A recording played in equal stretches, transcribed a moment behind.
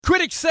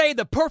Critics say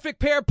the Perfect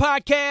Pair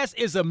podcast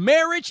is a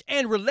marriage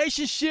and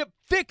relationship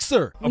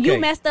fixer. When you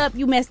messed up,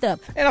 you messed up.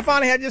 And I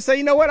finally had to just say,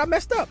 you know what, I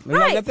messed up. And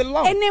I left it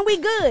alone. And then we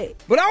good.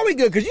 But are we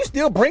good? Because you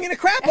still bringing the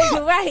crap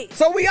up. Right.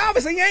 So we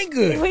obviously ain't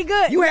good. We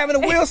good. You having a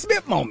Will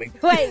Smith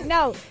moment. Wait,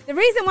 no. The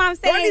reason why I'm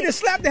saying... Do I need to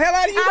slap the hell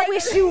out of you? I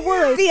wish you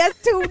would. See us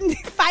two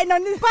fighting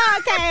on this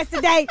podcast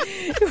today.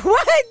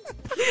 What?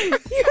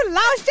 You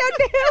lost your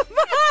damn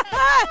mind.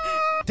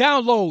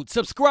 Download,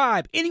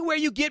 subscribe anywhere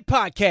you get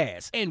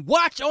podcasts, and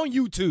watch on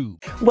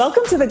YouTube.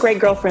 Welcome to the Great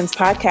Girlfriends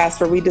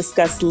podcast, where we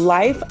discuss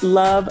life,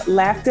 love,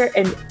 laughter,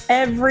 and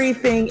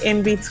everything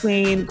in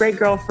between. Great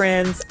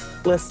girlfriends,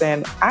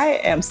 listen, I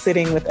am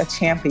sitting with a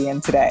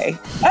champion today.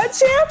 A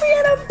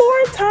champion, a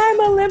four-time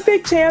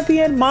Olympic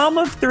champion, mom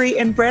of three,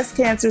 and breast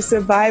cancer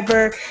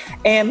survivor.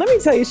 And let me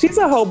tell you, she's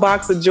a whole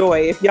box of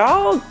joy. If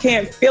y'all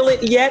can't feel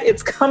it yet,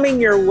 it's coming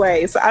your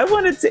way. So I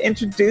wanted to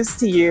introduce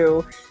to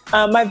you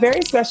my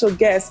very special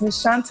guest,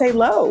 Ms. Chaunte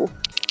Lowe.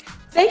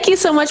 Thank you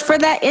so much for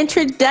that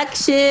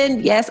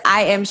introduction. Yes,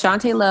 I am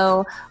Chaunte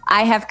Lowe.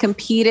 I have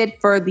competed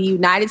for the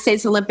United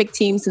States Olympic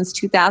team since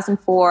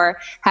 2004,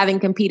 having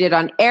competed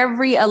on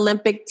every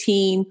Olympic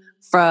team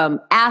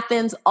from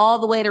Athens all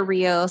the way to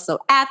Rio. So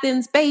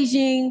Athens,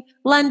 Beijing,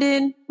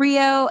 London,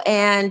 Rio,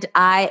 and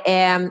I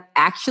am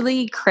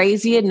actually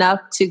crazy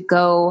enough to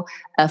go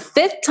a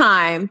fifth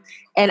time.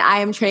 And I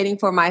am training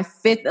for my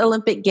fifth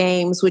Olympic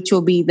Games, which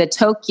will be the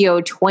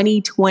Tokyo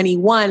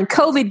 2021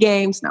 COVID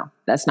Games. No,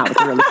 that's not what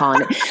they're really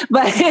calling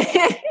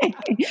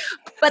it,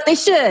 but they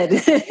should.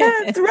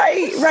 That's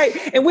right.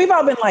 And we've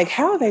all been like,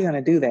 how are they going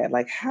to do that?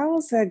 Like, how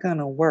is that going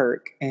to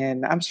work?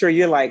 And I'm sure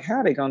you're like, how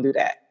are they going to do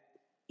that?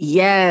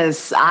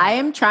 Yes, I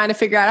am trying to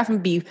figure out if I'm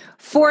going to be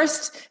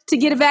forced to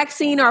get a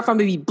vaccine or if I'm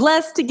going to be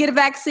blessed to get a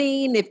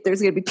vaccine, if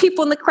there's going to be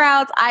people in the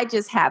crowds. I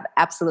just have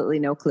absolutely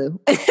no clue.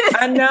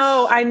 I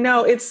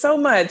know. It's so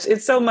much.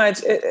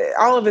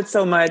 All of it's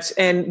so much.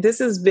 And this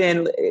has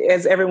been,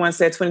 as everyone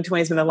said,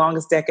 2020 has been the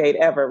longest decade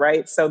ever,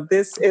 right? So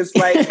this is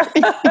like,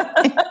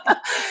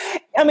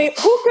 I mean,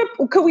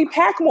 could we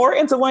pack more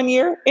into 1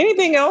 year?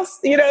 Anything else?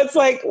 It's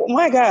like, oh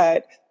my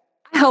God.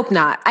 I hope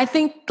not. I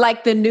think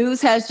like the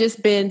news has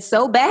just been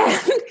so bad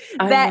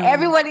that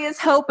everybody is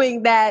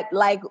hoping that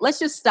like, let's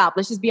just stop.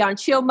 Let's just be on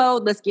chill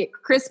mode. Let's get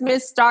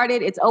Christmas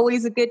started. It's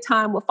always a good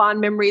time with fond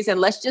memories. And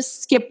let's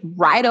just skip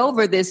right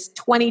over this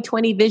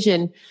 2020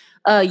 vision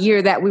year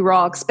that we were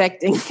all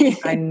expecting.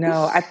 I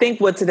know. I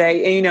think what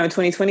today, in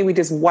 2020, we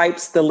just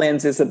wipes the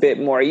lenses a bit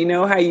more. You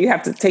know how you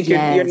have to take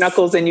your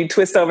knuckles and you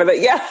twist over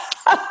the,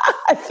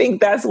 I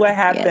think that's what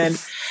happened.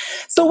 Yes.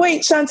 So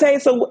wait, Chaunte,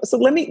 so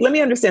let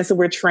me understand. So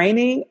we're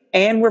training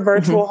and we're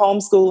virtual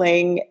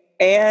homeschooling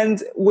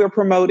and we're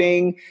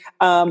promoting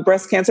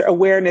breast cancer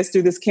awareness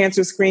through this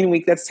Cancer Screen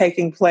Week that's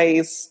taking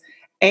place.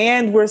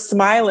 And we're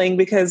smiling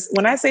because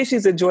when I say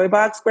she's a joy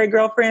box, Great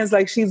Girlfriends,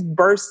 like she's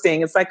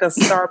bursting. It's like a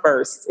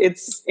starburst.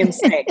 It's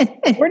insane.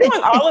 We're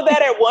doing all of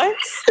that at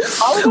once?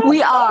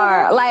 We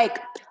are. Like,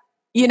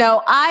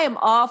 I am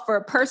all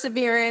for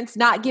perseverance,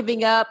 not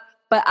giving up.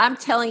 But I'm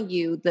telling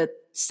you, the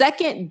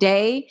second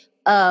day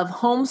of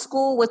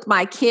homeschool with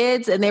my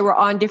kids, and they were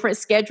on different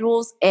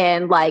schedules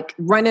and like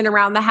running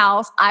around the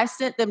house, I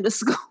sent them to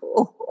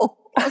school.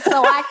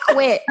 So I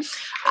quit.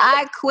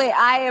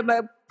 I am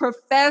a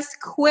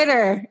professed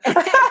quitter. You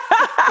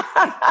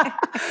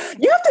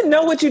have to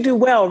know what you do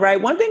well,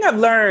 right? One thing I've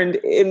learned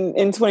in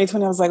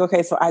 2020, I was like,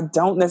 okay, so I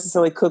don't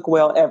necessarily cook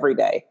well every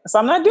day. So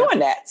I'm not doing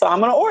that. So I'm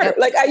going to order.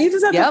 Like you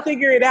just have to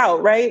figure it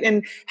out, right?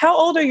 And how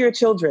old are your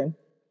children?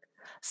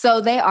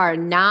 So they are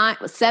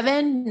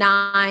 7,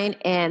 9,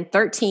 and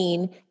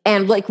 13.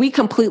 And like we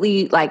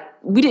completely,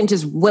 we didn't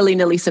just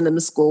willy-nilly send them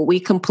to school.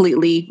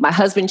 My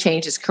husband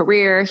changed his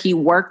career. He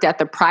worked at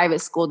the private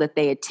school that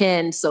they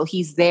attend. So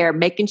he's there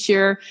making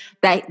sure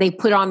that they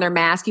put on their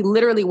mask. He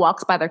literally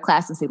walks by their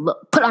class and says,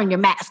 look, put on your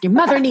mask. Your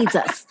mother needs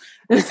us.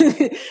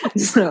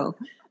 So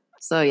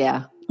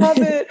yeah. Love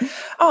it.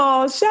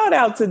 Oh, shout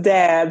out to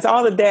dads,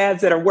 all the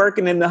dads that are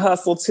working in the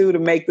hustle too to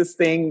make this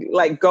thing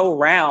like go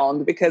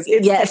round, because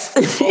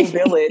it's a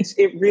village.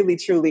 It really,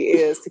 truly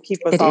is, to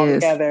keep us all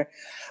together.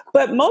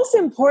 But most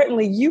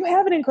importantly, you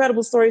have an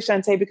incredible story,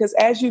 Chaunte, because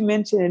as you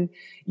mentioned,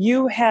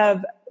 you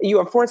are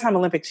a four-time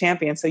Olympic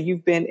champion. So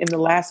you've been in the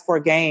last 4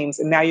 games,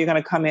 and now you're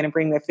going to come in and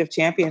bring that 5th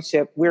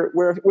championship.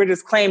 We're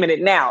just claiming it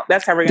now.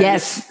 That's how we're going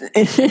to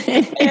do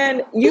it.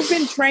 And you've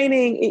been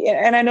training,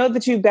 and I know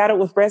that you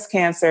battled with breast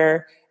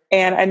cancer.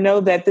 And I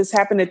know that this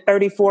happened at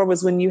 34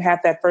 was when you had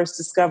that first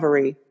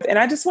discovery. And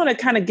I just want to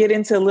kind of get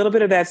into a little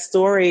bit of that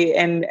story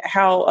and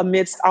how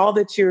amidst all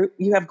that you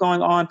have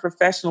going on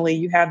professionally,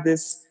 you have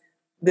this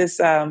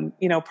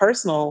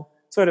personal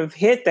sort of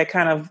hit that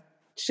kind of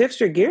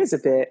shifts your gears a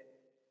bit.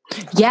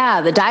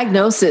 Yeah, the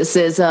diagnosis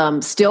is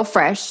still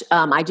fresh.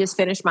 I just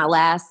finished my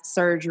last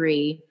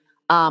surgery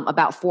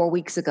about 4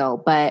 weeks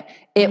ago, but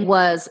it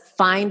was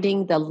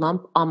finding the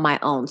lump on my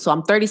own. So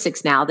I'm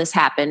 36 now. This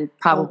happened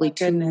probably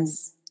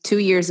 2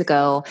 years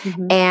ago,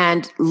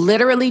 and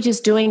literally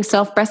just doing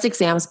self breast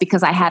exams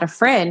because I had a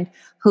friend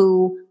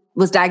who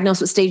was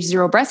diagnosed with stage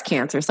 0 breast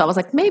cancer. So I was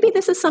like, maybe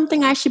this is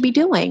something I should be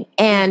doing.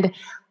 And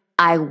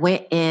I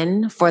went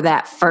in for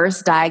that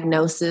first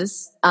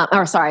diagnosis,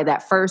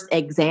 that first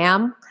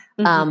exam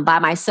by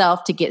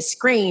myself to get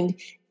screened.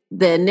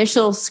 The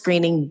initial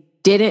screening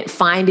didn't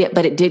find it,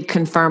 but it did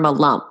confirm a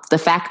lump. The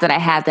fact that I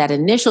had that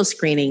initial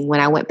screening when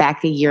I went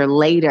back a year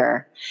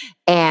later,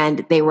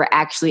 and they were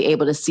actually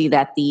able to see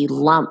that the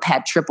lump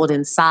had tripled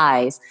in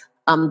size,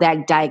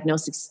 that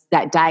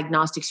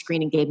diagnostic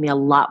screening gave me a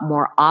lot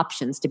more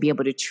options to be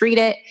able to treat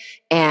it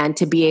and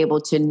to be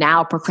able to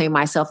now proclaim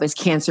myself as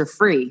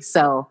cancer-free.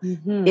 So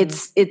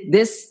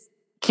this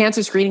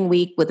Cancer Screening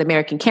Week with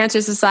American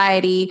Cancer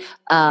Society,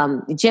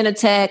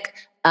 Genentech,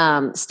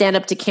 Stand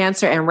Up to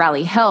Cancer, and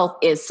Rally Health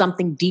is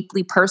something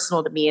deeply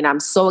personal to me. And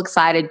I'm so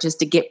excited just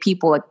to get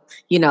people,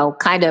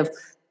 kind of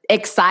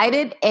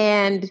excited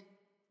and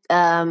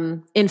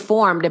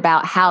informed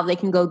about how they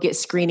can go get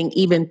screening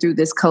even through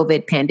this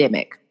COVID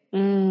pandemic.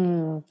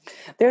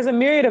 There's a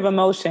myriad of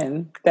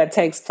emotion that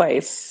takes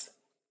place.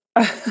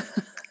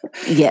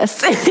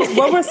 Yes.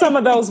 What were some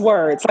of those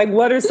words? Like,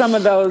 what are some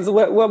of those?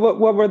 What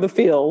were the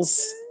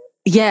feels?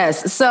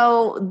 Yes.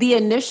 So the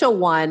initial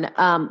one,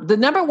 the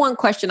number one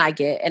question I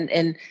get,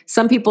 and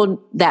some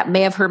people that may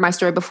have heard my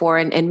story before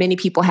and many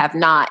people have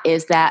not,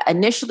 is that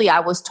initially I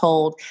was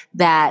told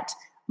that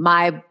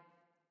my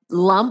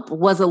lump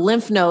was a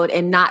lymph node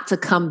and not to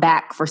come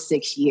back for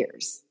 6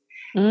 years.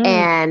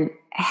 And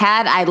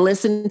had I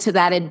listened to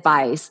that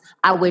advice,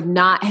 I would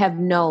not have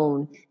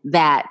known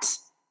that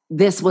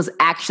this was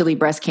actually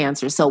breast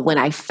cancer. So when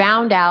I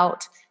found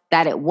out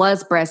that it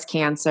was breast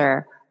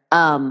cancer,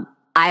 I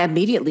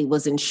immediately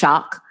was in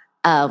shock.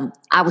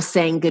 I was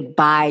saying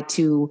goodbye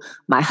to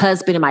my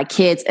husband and my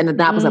kids, and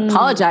I was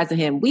apologizing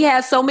to him. We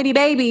had so many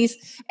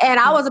babies and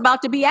I was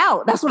about to be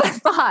out. That's what I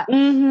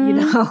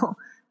thought,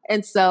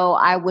 And so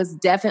I was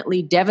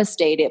definitely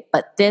devastated.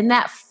 But then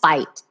that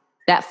fight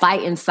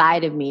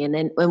inside of me. And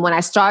then when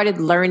I started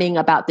learning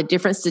about the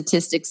different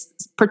statistics,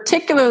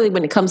 particularly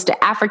when it comes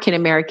to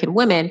African-American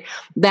women,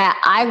 that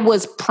I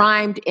was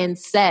primed and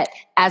set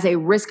as a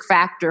risk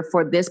factor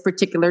for this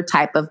particular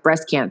type of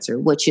breast cancer,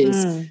 which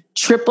is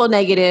triple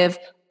negative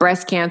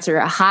breast cancer,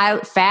 a high,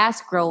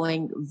 fast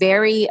growing,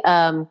 very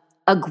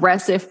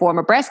aggressive form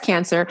of breast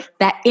cancer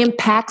that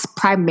impacts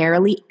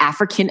primarily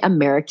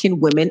African-American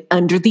women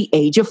under the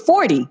age of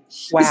 40.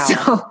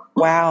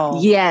 Wow.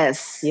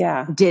 Yes.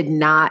 Yeah. Did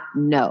not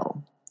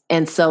know.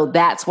 And so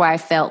that's why I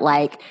felt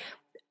like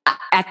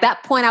at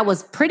that point I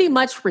was pretty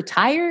much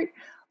retired,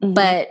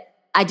 but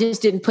I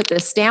just didn't put the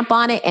stamp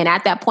on it. And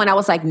at that point I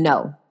was like,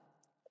 no,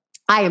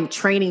 I am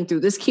training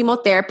through this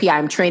chemotherapy.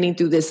 I'm training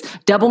through this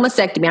double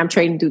mastectomy. I'm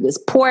training through this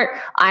port.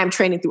 I am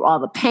training through all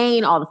the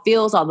pain, all the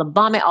feels, all the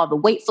vomit, all the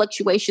weight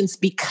fluctuations,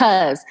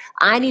 because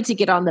I need to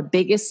get on the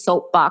biggest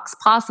soapbox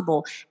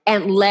possible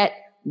and let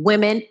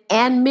women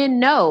and men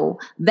know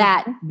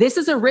that this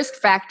is a risk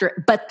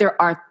factor, but there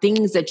are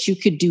things that you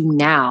could do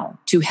now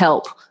to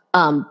help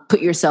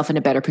put yourself in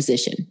a better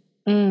position.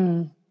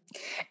 And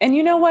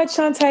you know what,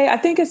 Chaunte, I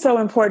think it's so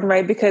important,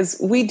 right? Because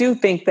we do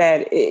think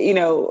that,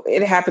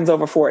 it happens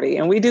over 40.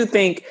 And we do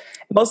think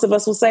most of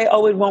us will say,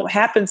 oh, it won't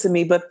happen to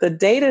me. But the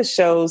data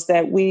shows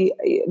that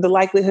the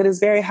likelihood is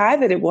very high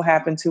that it will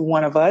happen to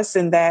one of us.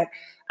 And that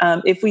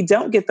if we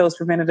don't get those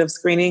preventative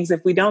screenings,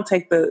 if we don't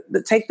take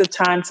the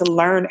time to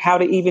learn how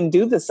to even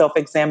do the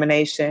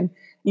self-examination,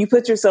 you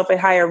put yourself at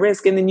higher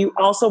risk. And then you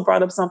also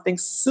brought up something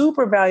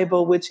super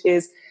valuable, which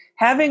is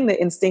having the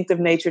instinctive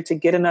nature to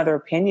get another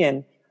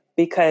opinion.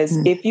 Because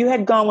if you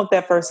had gone with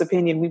that first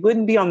opinion, we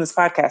wouldn't be on this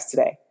podcast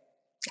today.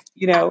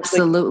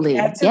 Absolutely.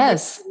 Like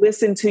Yes.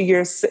 Listen to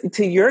your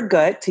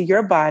gut, to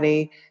your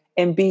body,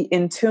 and be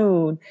in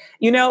tune.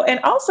 And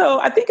also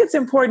I think it's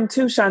important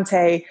too,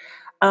 Chaunte.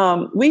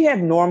 We have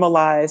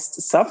normalized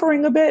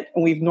suffering a bit,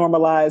 and we've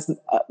normalized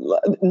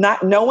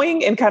not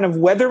knowing and kind of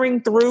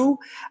weathering through.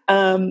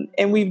 And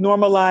we've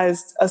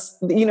normalized,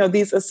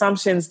 these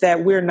assumptions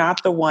that we're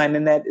not the one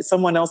and that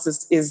someone else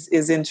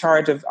is in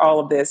charge of all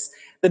of this.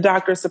 The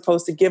doctor is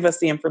supposed to give us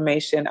the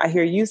information. I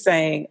hear you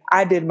saying,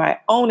 I did my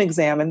own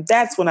exam, and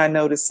that's when I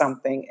noticed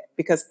something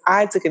because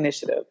I took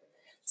initiative.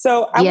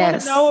 So I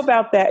want to know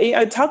about that.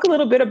 Talk a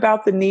little bit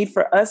about the need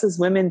for us as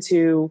women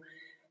to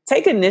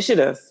take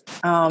initiative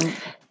and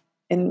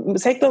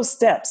take those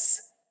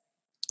steps.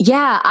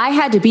 Yeah, I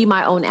had to be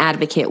my own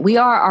advocate. We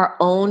are our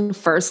own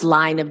first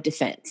line of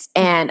defense.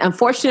 And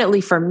unfortunately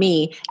for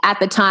me, at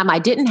the time, I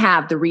didn't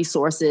have the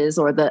resources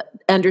or the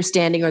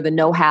understanding or the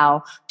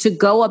know-how to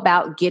go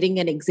about getting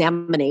an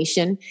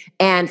examination.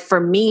 And for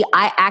me,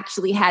 I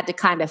actually had to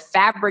kind of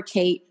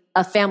fabricate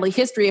a family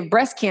history of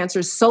breast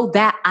cancer so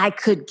that I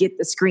could get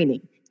the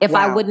screening. If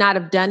I would not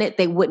have done it,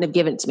 they wouldn't have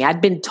given it to me.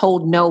 I'd been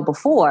told no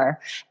before.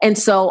 And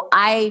so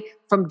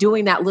from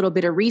doing that little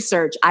bit of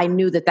research, I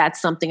knew that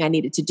that's something I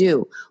needed to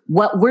do.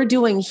 What we're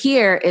doing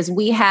here is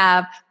we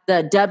have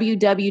the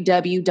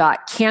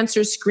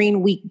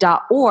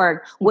www.cancerscreenweek.org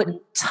with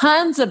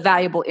tons of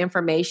valuable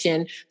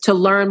information to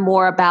learn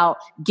more about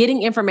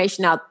getting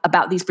information out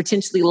about these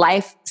potentially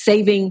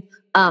life-saving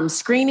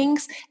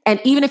screenings. And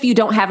even if you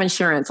don't have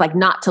insurance, like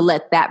not to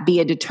let that be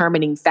a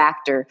determining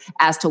factor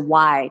as to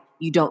why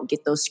you don't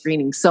get those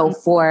screenings. So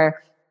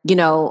for,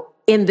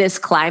 in this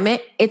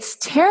climate, it's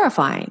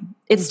terrifying.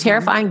 It's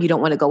terrifying. You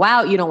don't want to go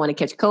out. You don't want to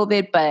catch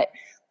COVID, but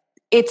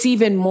it's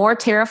even more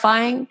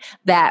terrifying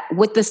that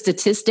with the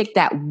statistic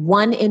that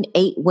 1 in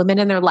 8 women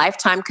in their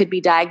lifetime could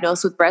be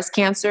diagnosed with breast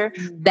cancer,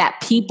 that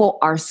people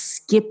are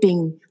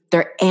skipping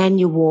their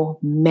annual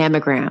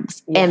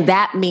mammograms. Yeah. And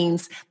that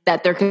means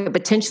that there could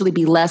potentially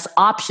be less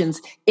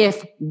options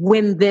if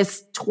when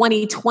this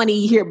 2020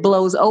 year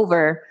blows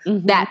over,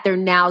 that they're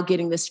now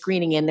getting the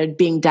screening and they're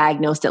being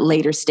diagnosed at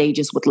later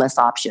stages with less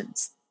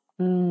options.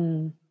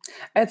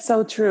 That's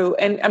so true.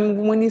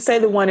 And when you say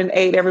the 1 in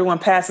 8, everyone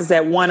passes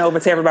that 1 over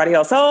to everybody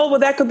else. Oh, well,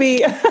 that could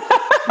be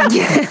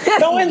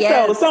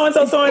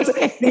so-and-so.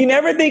 You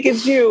never think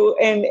it's you.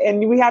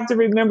 And we have to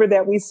remember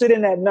that we sit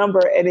in that number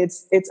and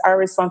it's our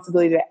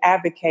responsibility to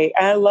advocate.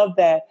 And I love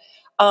that.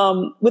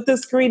 With the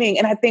screening,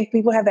 and I think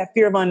people have that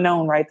fear of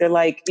unknown, right? They're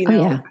like,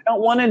 I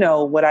don't want to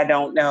know what I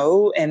don't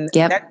know. And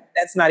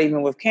that's not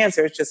even with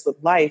cancer, it's just with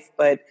life.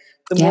 But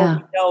the more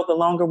we know, the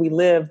longer we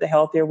live, the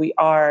healthier we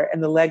are,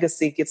 and the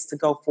legacy gets to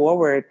go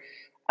forward.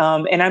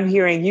 And I'm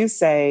hearing you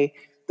say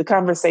the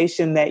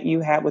conversation that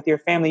you had with your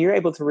family, you're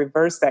able to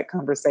reverse that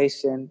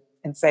conversation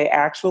and say,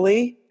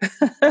 actually,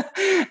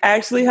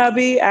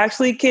 hubby,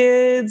 actually,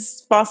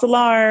 kids, false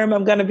alarm,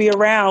 I'm going to be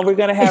around. We're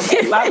going to have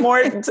a lot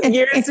more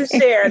years to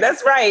share.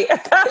 That's right.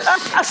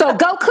 So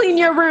go clean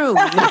your room.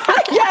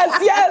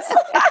 Yes.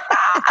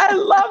 I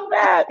love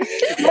that.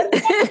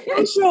 That's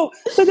crucial.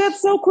 So that's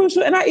so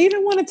crucial. And I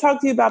even want to talk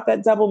to you about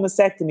that double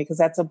mastectomy, because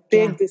that's a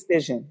big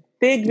decision.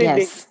 Big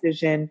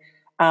decision.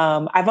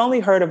 I've only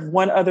heard of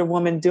one other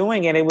woman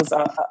doing it. It was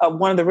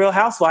one of the Real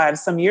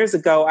Housewives some years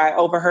ago. I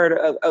overheard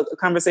a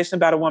conversation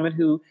about a woman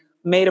who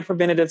made a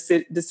preventative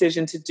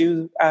decision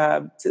to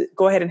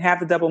go ahead and have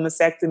the double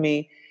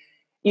mastectomy.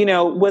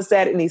 Was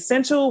that an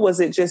essential? Was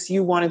it just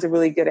you wanting to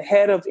really get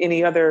ahead of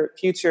any other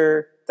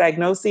future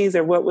diagnoses,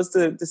 or what was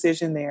the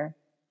decision there?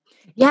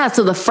 Yeah.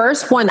 So the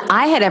first one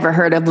I had ever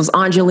heard of was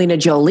Angelina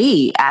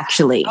Jolie,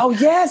 actually. Oh,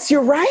 yes,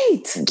 you're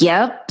right.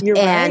 Yep.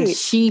 And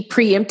she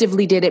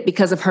preemptively did it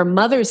because of her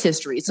mother's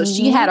history. So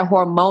she had a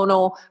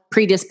hormonal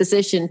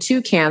predisposition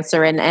to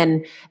cancer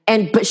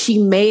but she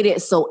made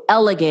it so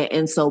elegant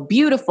and so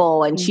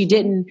beautiful. And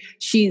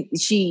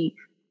she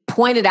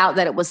pointed out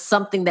that it was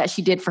something that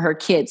she did for her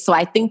kids. So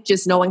I think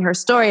just knowing her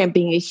story and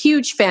being a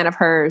huge fan of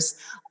hers,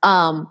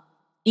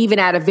 even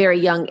at a very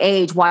young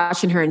age,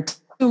 watching her in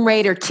Tomb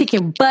Raider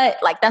kicking butt,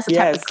 like that's the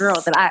type of girl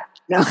that I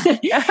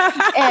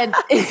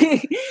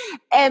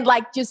and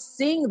like just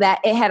seeing that,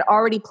 it had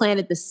already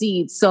planted the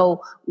seed.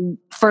 So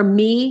for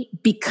me,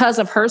 because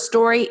of her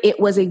story, it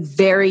was a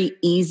very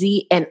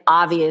easy and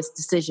obvious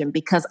decision,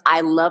 because I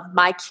loved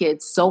my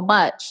kids so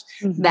much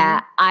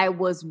that I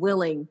was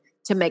willing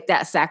to make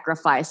that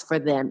sacrifice for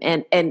them.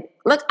 And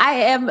look, I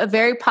am a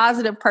very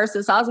positive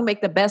person, so I was gonna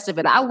make the best of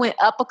it. I went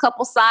up a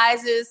couple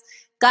sizes,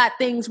 got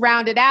things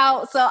rounded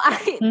out. So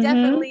I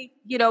definitely,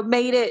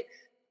 made it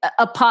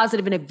a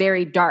positive in a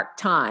very dark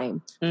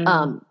time.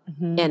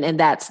 And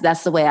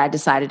that's the way I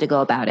decided to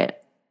go about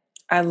it.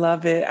 I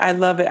love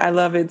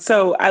it.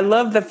 So I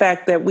love the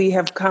fact that we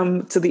have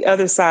come to the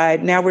other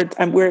side. Now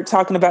we're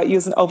talking about you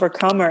as an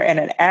overcomer and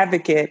an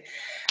advocate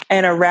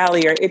and a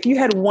rallier. If you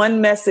had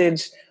one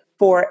message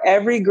for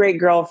every great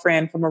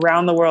girlfriend from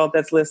around the world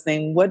that's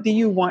listening, what do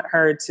you want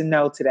her to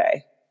know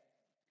today?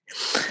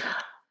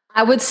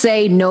 I would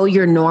say know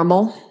you're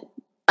normal.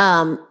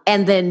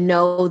 And then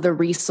know the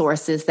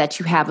resources that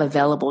you have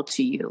available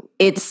to you.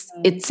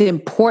 It's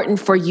important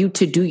for you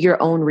to do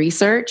your own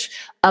research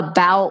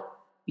about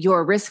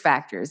your risk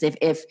factors.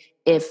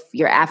 If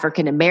you're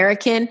African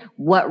American,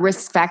 what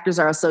risk factors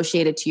are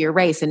associated to your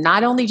race? And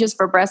not only just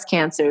for breast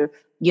cancer,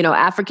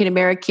 African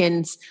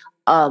Americans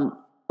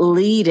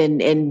lead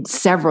in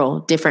several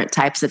different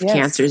types of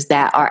cancers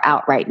that are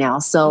out right now.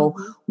 So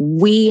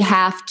we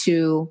have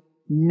to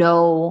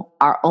know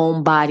our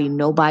own body.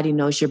 Nobody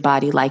knows your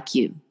body like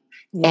you.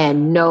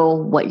 And know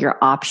what your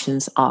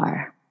options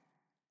are.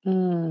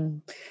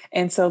 And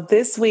so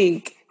this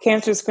week,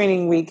 Cancer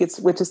Screening Week,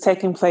 which is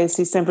taking place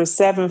December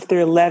 7th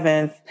through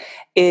 11th,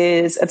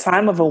 is a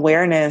time of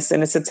awareness.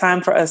 And it's a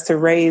time for us to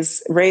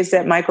raise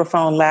that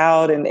microphone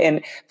loud.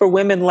 And for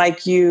women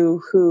like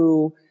you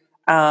who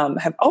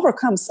have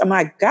overcome, oh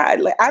my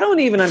God, like I don't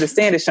even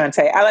understand it,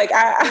 Chaunte.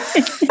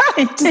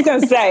 I'm just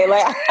gonna say,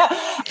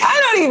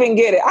 I don't even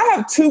get it. I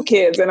have 2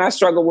 kids and I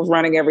struggle with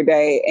running every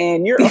day,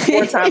 and you're a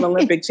 4-time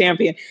Olympic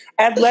champion.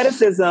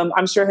 Athleticism,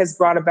 I'm sure, has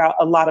brought about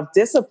a lot of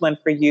discipline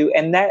for you,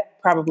 and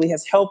that probably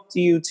has helped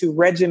you to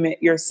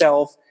regiment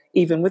yourself,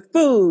 even with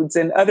foods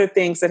and other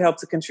things that help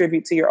to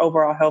contribute to your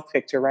overall health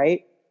picture,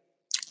 right?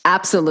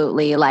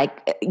 Absolutely.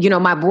 Like,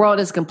 my world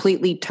is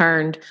completely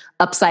turned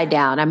upside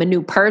down. I'm a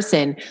new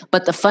person,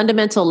 but the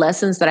fundamental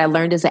lessons that I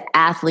learned as an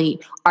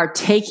athlete are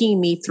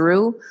taking me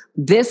through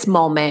this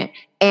moment.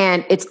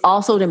 And it's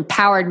also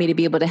empowered me to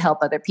be able to help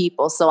other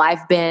people. So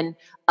I've been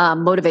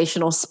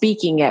motivational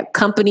speaking at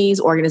companies,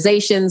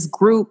 organizations,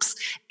 groups,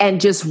 and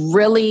just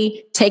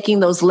really taking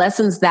those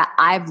lessons that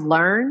I've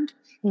learned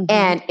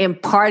and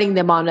imparting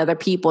them on other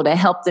people to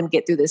help them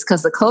get through this.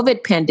 Because the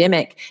COVID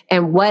pandemic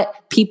and what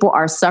people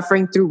are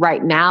suffering through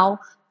right now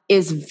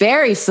is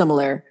very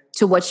similar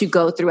to what you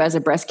go through as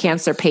a breast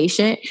cancer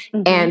patient.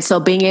 And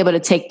so being able to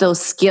take those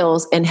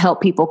skills and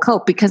help people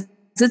cope, because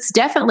it's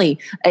definitely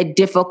a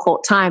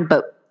difficult time,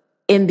 but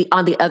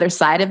on the other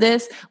side of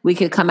this, we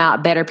could come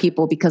out better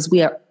people because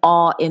we are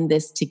all in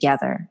this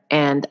together.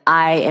 And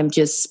I am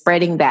just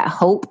spreading that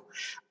hope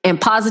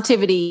and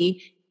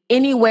positivity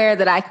anywhere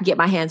that I can get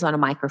my hands on a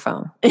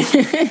microphone.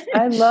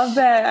 I love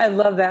that. I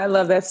love that. I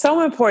love that.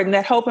 So important,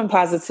 that hope and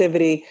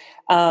positivity.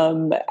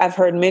 I've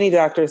heard many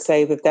doctors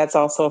say that that's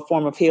also a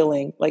form of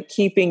healing, like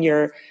keeping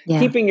your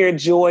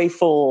joy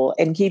full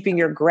and keeping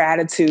your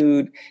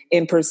gratitude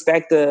in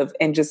perspective,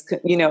 and just,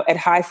 at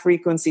high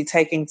frequency,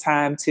 taking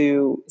time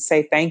to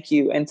say thank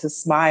you and to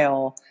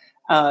smile.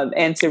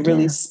 And to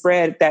really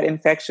spread that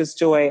infectious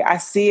joy. I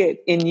see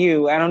it in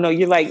you. I don't know.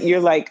 You're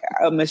like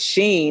a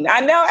machine. I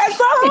know.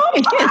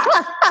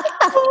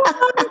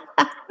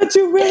 But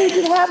you really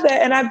do have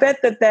that. And I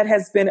bet that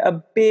has been a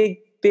big,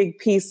 big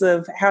piece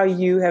of how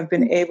you have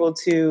been able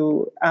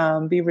to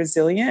be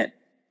resilient.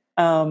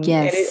 And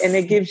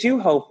it gives you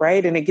hope,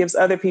 right? And it gives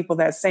other people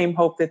that same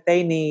hope that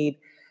they need.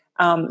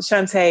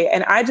 Chaunte,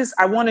 and I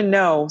want to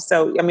know.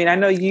 So, I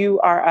know you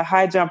are a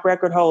high jump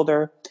record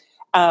holder.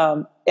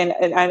 And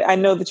I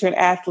know that you're an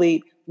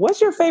athlete.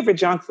 What's your favorite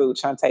junk food,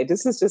 Chaunte?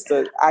 This is just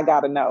I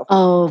gotta know.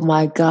 Oh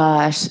my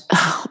gosh.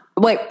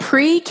 Wait,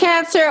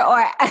 pre-cancer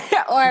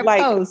or like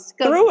post?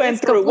 Through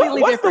and through. What's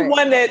different. The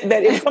one that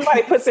if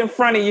somebody puts in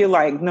front of you,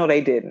 like, no,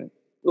 they didn't.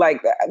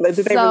 Like,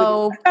 did they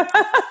really?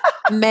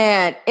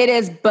 Man, it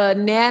is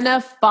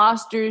Banana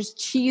Foster's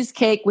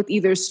cheesecake with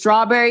either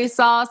strawberry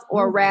sauce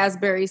or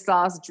raspberry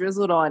sauce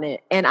drizzled on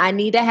it. And I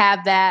need to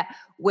have that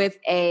with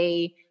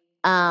a,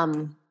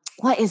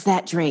 what is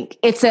that drink?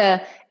 It's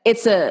a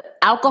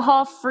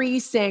alcohol-free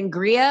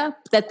sangria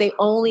that they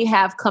only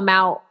have come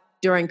out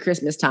during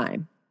Christmas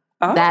time.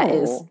 Oh. That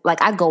is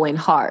like, I go in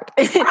hard.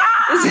 I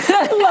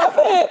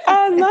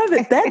love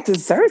it. That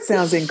dessert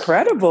sounds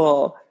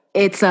incredible.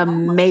 It's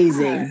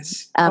amazing.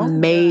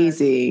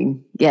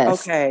 Amazing.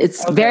 Yes. Okay.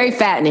 It's very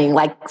fattening,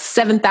 like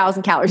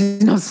 7,000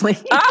 calories. No sleep.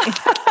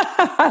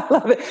 I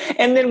love it.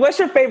 And then what's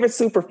your favorite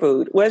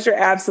superfood? What's your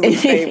absolute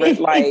favorite?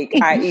 Like,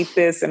 I eat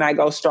this and I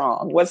go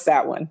strong. What's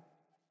that one?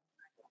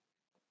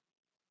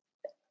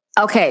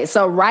 Okay.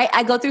 So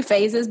I go through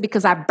phases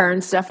because I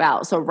burn stuff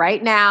out. So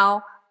right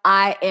now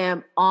I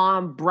am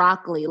on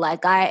broccoli.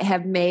 Like, I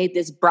have made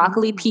this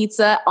broccoli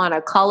pizza on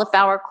a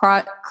cauliflower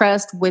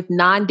crust with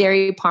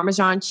non-dairy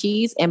Parmesan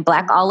cheese and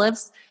black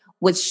olives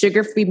with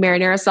sugar-free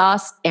marinara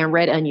sauce and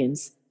red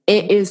onions.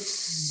 It is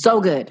so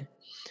good.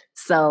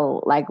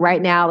 So like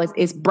right now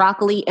it's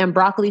broccoli and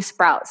broccoli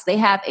sprouts. They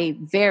have I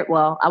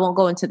won't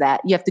go into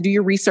that. You have to do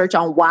your research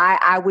on why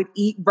I would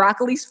eat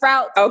broccoli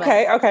sprouts.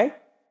 Okay.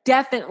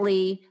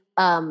 Definitely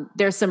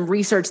there's some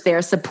research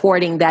there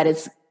supporting that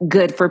it's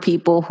good for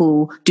people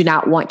who do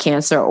not want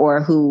cancer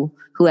or who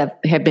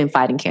have been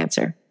fighting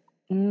cancer.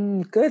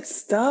 Good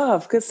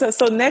stuff. Good stuff.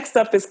 So next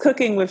up is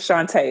Cooking with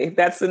Chaunte.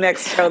 That's the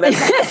next show.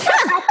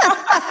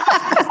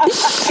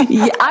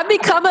 Yeah, I've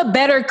become a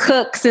better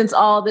cook since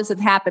all this has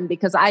happened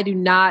because I do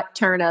not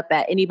turn up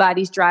at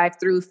anybody's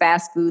drive-through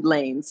fast food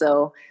lane.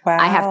 So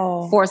I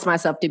have forced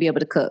myself to be able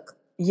to cook.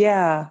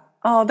 Yeah.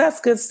 Oh, that's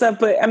good stuff.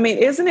 But I mean,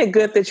 isn't it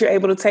good that you're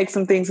able to take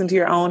some things into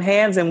your own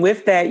hands? And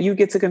with that, you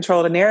get to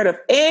control the narrative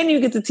and you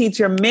get to teach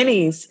your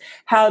minis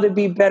how to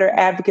be better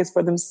advocates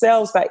for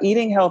themselves by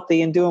eating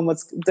healthy and doing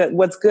what's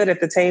good at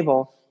the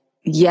table.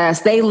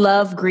 Yes, they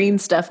love green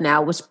stuff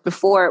now, which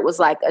before it was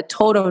like a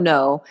total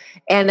no.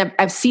 And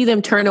I see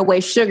them turn away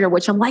sugar,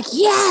 which I'm like,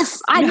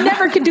 yes, I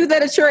never could do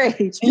that at your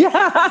age. Yeah,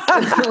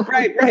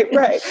 right.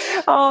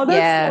 Oh,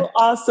 that's so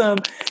awesome.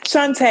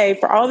 Chaunte,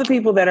 for all the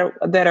people that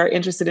are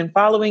interested in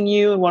following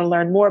you and want to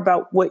learn more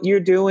about what you're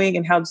doing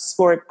and how to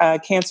support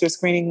Cancer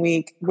Screening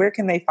Week, where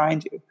can they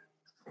find you?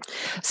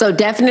 So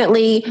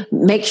definitely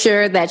make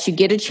sure that you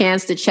get a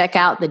chance to check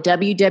out the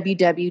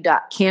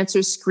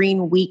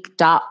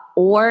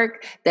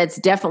www.cancerscreenweek.org. That's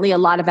definitely a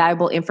lot of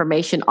valuable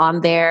information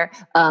on there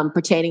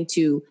pertaining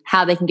to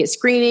how they can get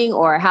screening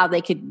or how they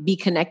could be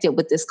connected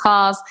with this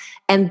cause.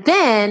 And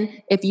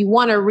then if you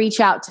want to reach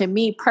out to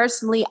me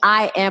personally,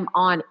 I am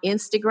on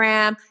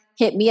Instagram.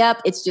 Hit me up.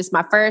 It's just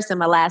my first and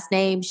my last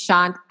name,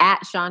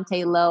 at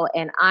Chaunte Lowe.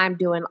 And I'm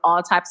doing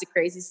all types of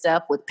crazy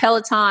stuff with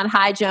Peloton,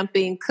 high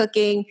jumping,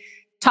 cooking,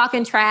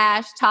 talking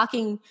trash,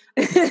 talking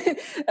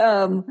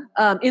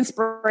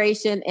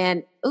inspiration,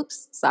 and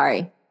that's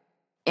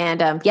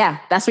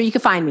where you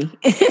can find me.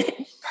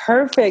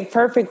 Perfect.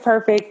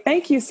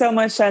 Thank you so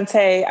much,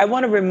 Chaunte. I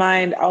want to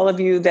remind all of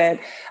you that,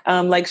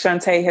 like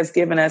Chaunte has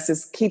given us,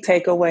 is key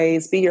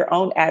takeaways: be your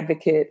own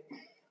advocate,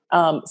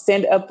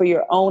 stand up for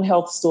your own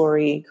health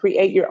story,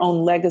 create your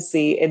own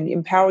legacy, and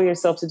empower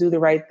yourself to do the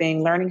right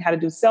thing. Learning how to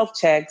do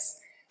self-checks,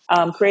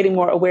 creating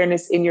more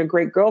awareness in your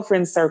great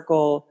girlfriend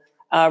circle,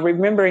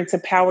 remembering to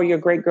power your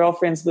great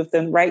girlfriends with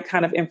the right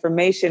kind of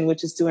information,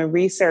 which is doing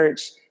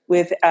research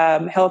with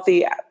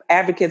healthy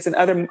advocates and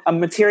other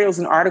materials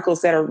and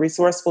articles that are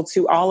resourceful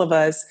to all of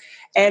us,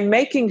 and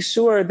making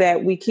sure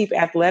that we keep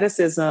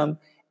athleticism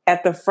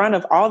at the front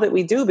of all that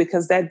we do,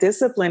 because that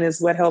discipline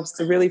is what helps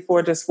to really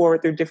forge us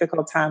forward through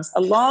difficult times,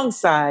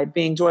 alongside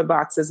being joy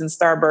boxes and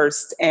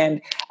starbursts and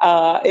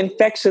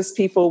infectious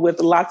people with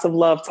lots of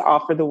love to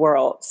offer the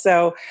world.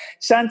 So,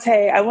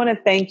 Chaunte, I want to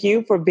thank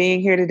you for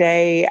being here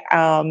today.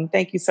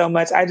 Thank you so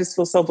much. I just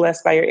feel so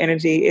blessed by your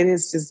energy. It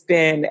has just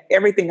been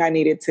everything I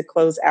needed to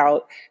close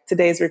out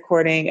today's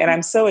recording. And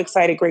I'm so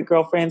excited, great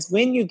girlfriends,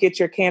 when you get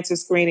your cancer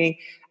screening,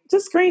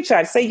 just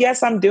screenshot, say,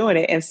 yes, I'm doing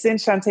it, and send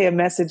Chaunte a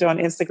message on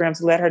Instagram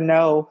to let her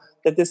know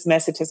that this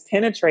message has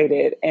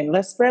penetrated. And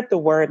let's spread the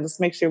word. Let's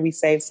make sure we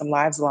save some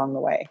lives along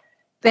the way.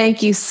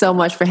 Thank you so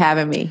much for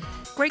having me.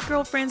 Great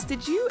girlfriends,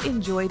 did you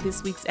enjoy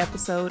this week's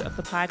episode of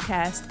the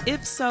podcast?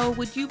 If so,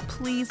 would you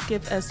please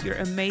give us your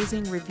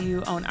amazing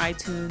review on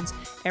iTunes?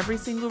 Every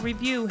single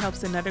review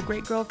helps another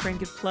great girlfriend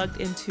get plugged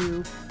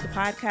into the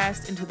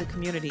podcast, into the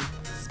community.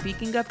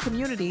 Speaking of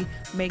community,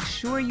 make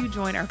sure you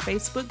join our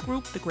Facebook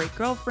group, The Great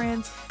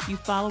Girlfriends. You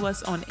follow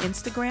us on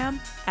Instagram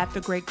at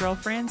The Great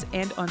Girlfriends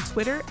and on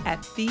Twitter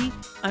at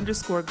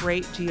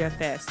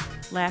 @the_greatGFS.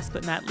 Last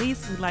but not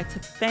least, we'd like to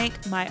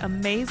thank my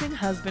amazing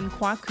husband,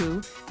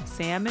 Kwaku,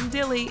 Sam and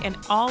Dilly, and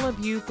all of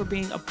you for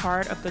being a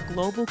part of the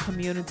global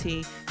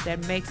community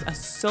that makes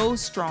us so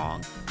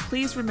strong.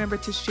 Please remember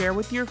to share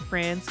with your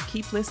friends,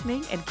 keep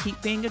listening, and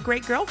keep being a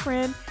great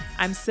girlfriend.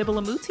 I'm Sybil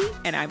Amuti,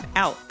 and I'm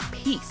out.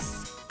 Peace.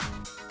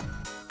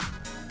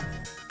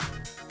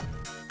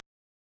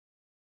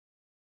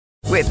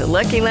 With the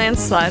Lucky Land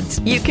Slots,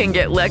 you can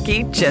get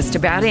lucky just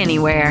about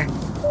anywhere.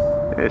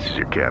 This is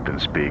your captain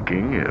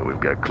speaking.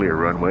 We've got clear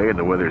runway and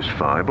the weather's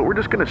fine, but we're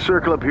just going to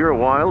circle up here a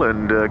while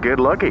and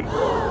get lucky.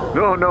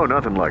 No,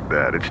 nothing like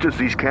that. It's just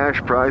these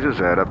cash prizes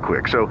add up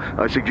quick. So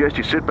I suggest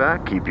you sit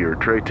back, keep your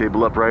tray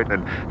table upright,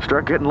 and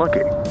start getting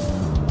lucky.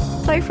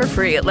 Play for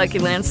free at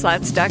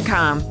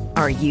LuckyLandSlots.com.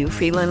 Are you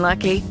feeling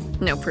lucky?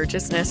 No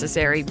purchase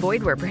necessary.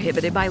 Void where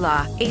prohibited by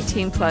law.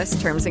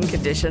 18+ terms and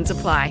conditions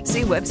apply.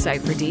 See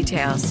website for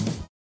details.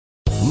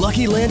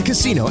 Lucky Land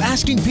Casino,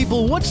 asking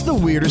people, what's the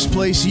weirdest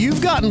place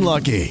you've gotten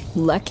lucky?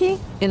 Lucky?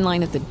 In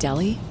line at the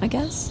deli, I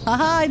guess?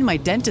 Aha, in my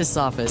dentist's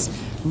office.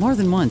 More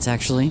than once,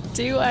 actually.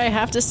 Do I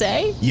have to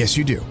say? Yes,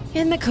 you do.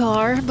 In the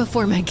car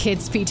before my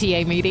kids'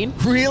 PTA meeting.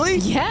 Really?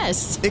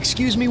 Yes.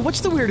 Excuse me,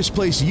 what's the weirdest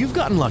place you've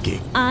gotten lucky?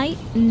 I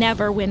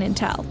never win and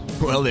tell.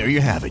 Well, there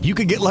you have it. You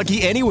can get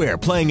lucky anywhere,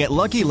 playing at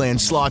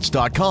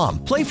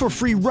LuckyLandSlots.com. Play for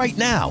free right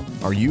now.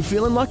 Are you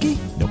feeling lucky?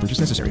 No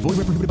purchase necessary. Void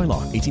where prohibited by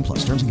law.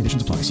 18+ terms and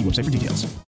conditions apply. See website for details.